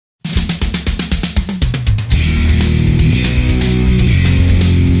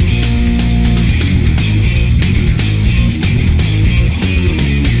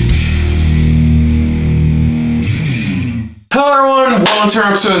on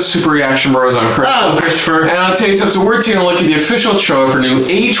turn up to Super Reaction Bros. I'm Chris. Oh, Christopher. And on today's episode, we're taking a look at the official trailer for new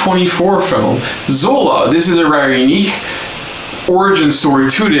A24 film, Zola. This is a very unique origin story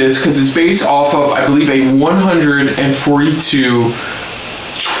to this because it's based off of, I believe, a 142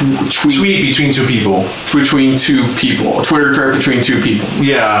 tweet between two people. A Twitter thread between two people.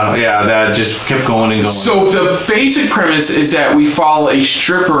 Yeah, that just kept going and going. So the basic premise is that we follow a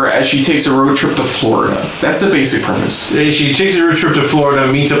stripper as she takes a road trip to Florida. That's the basic premise. She takes a road trip to Florida,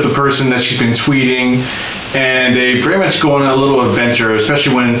 meets up the person that she's been tweeting, and they pretty much go on a little adventure,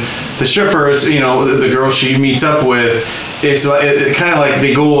 especially when the strippers, the girl she meets up with, it's like, it kind of like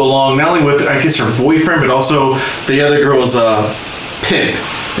they go along, not only with, I guess, her boyfriend, but also the other girl's pimp,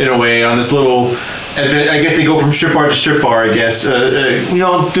 in a way, on this little, I guess they go from strip bar to strip bar, I guess,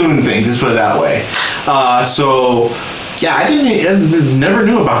 doing things, let's put it that way. Yeah, I never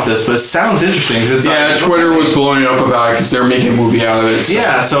knew about this, but it sounds interesting. It's Twitter was blowing up about it because they're making a movie out of it. So.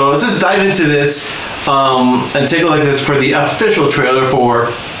 Yeah, so let's just dive into this and take a look at this for the official trailer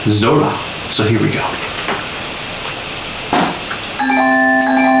for Zola. So here we go.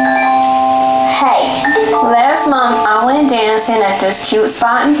 Hey, last month I went dancing at this cute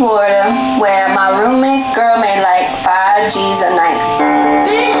spot in Florida where my roommate's girl made like 5 G's a night.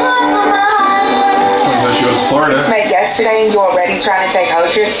 Because she goes to Florida. Met yesterday and you already trying to take whole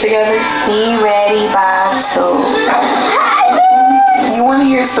trips together? Be ready by 2. You want to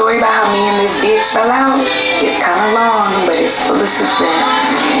hear a story about how me and this bitch fell out? It's kind of long, but it's full of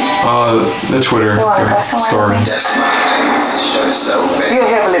suspense. The Twitter story. Dear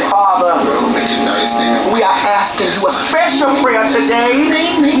Heavenly Father, we are asking you a special prayer today.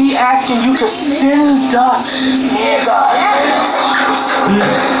 We asking you to send us niggas.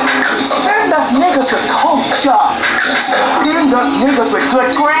 Send us niggas with culture. Send us niggas with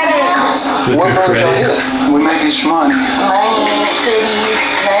good credit. What credit? We make this money. Money, titties.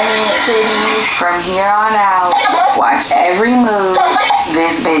 From here on out, watch every move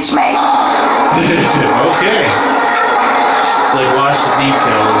this bitch makes. Okay. Like, watch the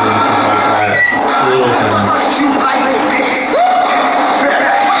details and stuff like that. Little things.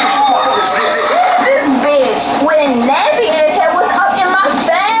 This bitch with a nappy ass head was up in my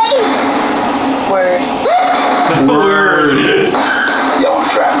face. Word. Word. Y'all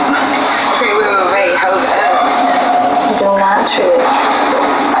trap. Okay, wait, hold up. Do not trip.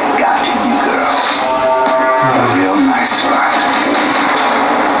 I got you, girl. A real nice ride.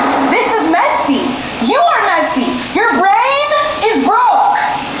 This is messy. You are messy. Your brain is broke.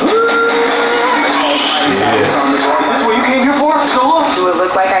 Is this what you came here for, Zola? Do it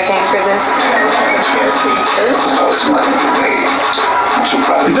look like I came for this? Oh, it's money you paid. I'm so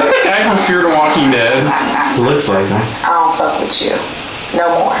proud Is of that the guy from Fear the Walking Dead? Looks like him. I don't fuck with you. No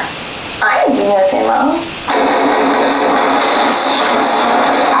more. I didn't do nothing wrong.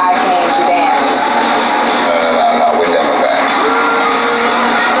 I came to dance. No, we're never back.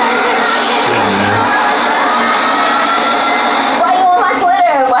 Why you on my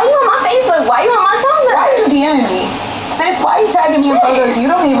Twitter? Why you on my Facebook? Why you on my Tumblr? Why are you DMing me? Sis, why are you tagging me in photos? You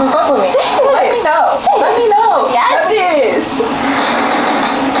don't even fuck with me. Let me know. Let me know. Yes, sis.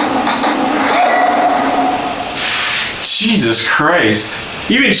 Jesus Christ.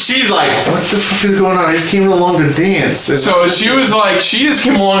 Even she's like, what the fuck is going on? I just came along to dance. So she was like, she just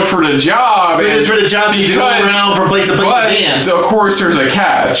came along for the job. It is for the job to go around from place to place to dance. Of course, there's a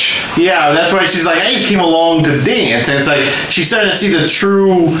catch. Yeah, that's why she's like, I just came along to dance. And it's like, she's starting to see the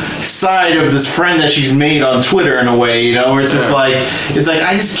true side of this friend that she's made on Twitter in a way, where it's just like,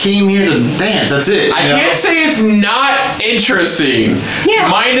 I just came here to dance. That's it. I can't say it's not interesting. Yeah.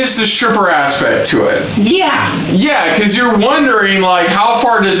 Minus the stripper aspect to it. Yeah. Yeah, because you're wondering, like, how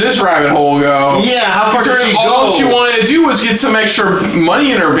far does this rabbit hole go? Yeah, how far does she go? All she wanted to do was get some extra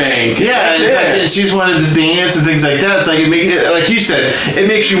money in her bank. Yeah, That's it's it. like, and she just wanted to dance and things like that. It's like, like you said, it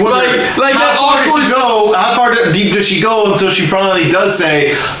makes you wonder, like how far does she go? How far deep does she go until she finally does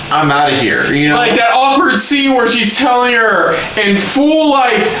say, I'm out of here, Like that awkward scene where she's telling her in full,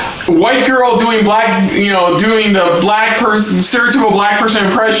 like, white girl doing black, doing the black person, stereotypical black person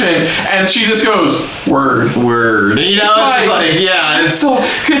impression, and she just goes, word. It's so,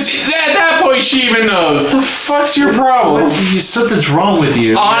 because at that point she even knows, the fuck's your problem? Something's wrong with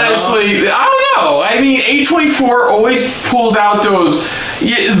you. Honestly, I don't know. I mean, A24 always pulls out those,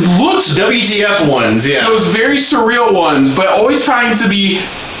 it looks WTF ones, yeah. Those very surreal ones, but always finds to be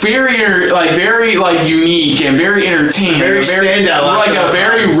very unique and very entertaining. Very standout. Like a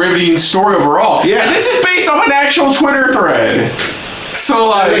very riveting story overall. Yeah. And this is based off an actual Twitter thread. So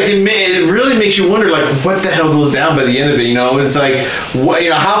like it really makes you wonder, like, what the hell goes down by the end of it, It's like,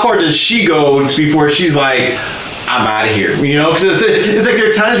 how far does she go before she's like, I'm out of here, you know, because it's like there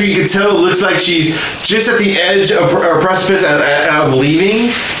are times where you can tell it looks like she's just at the edge of a precipice of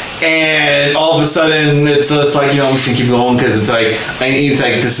leaving, and all of a sudden it's just like, you know, I'm just gonna keep going because it's like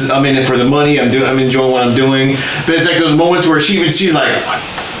this is, I'm in it for the money, I'm enjoying what I'm doing, but it's like those moments where she's like, what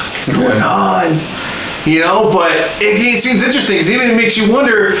the fuck is going on? You know, but it seems interesting. It even makes you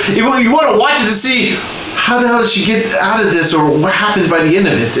wonder. You want to watch it to see how the hell does she get out of this, or what happens by the end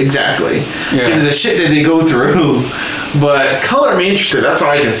of it exactly. Yeah. Is it the shit that they go through? But color me interested. That's all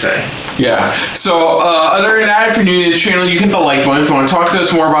I can say. Yeah. So, other than that, if you're new to the channel, you hit the like button. If you want to talk to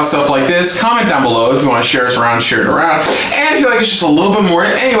us more about stuff like this, comment down below. If you want to share us around, share it around. And if you like us just a little bit more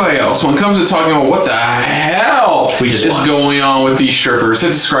than anybody else, when it comes to talking about what the hell is going on with these strippers, hit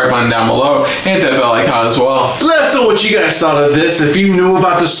the subscribe button down below. And hit that bell icon as well. Let us know what you guys thought of this. If you knew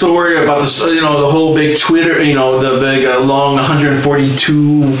about the story, about the, you know, the whole big Twitter, you know, the big long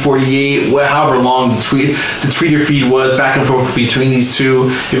 142, 48, however long the Twitter feed was back and forth between these two.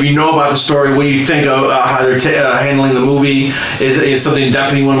 If you know about the story, what do you think of how they're handling the movie? Is something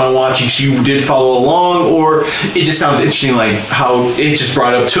definitely one of my watchings you did follow along, or it just sounds interesting, like how it just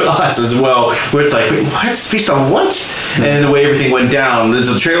brought up to us as well, where it's like, wait, what? Based on what? And the way everything went down. Does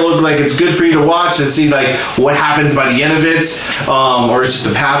the trailer look like it's good for you to watch and see like what happens by the end of it, or it's just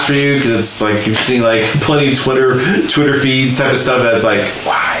a pass for you because it's like you've seen like plenty of Twitter feeds type of stuff that's like,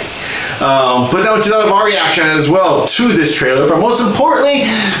 why? But now it's a lot of our reaction as well to this trailer. But most importantly,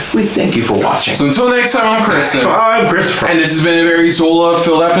 we thank you for watching. So until next time, I'm Kristen. I'm Christopher. And this has been a very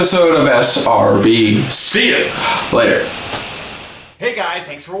Zola-filled episode of SRB. See ya. Later. Hey guys,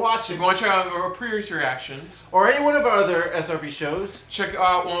 thanks for watching. If you want to check out our previous reactions, or any one of our other SRB shows, check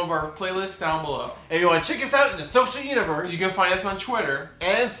out one of our playlists down below. If you want to check us out in the social universe, You can find us on Twitter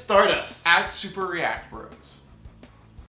and Stardust @SuperReactBros.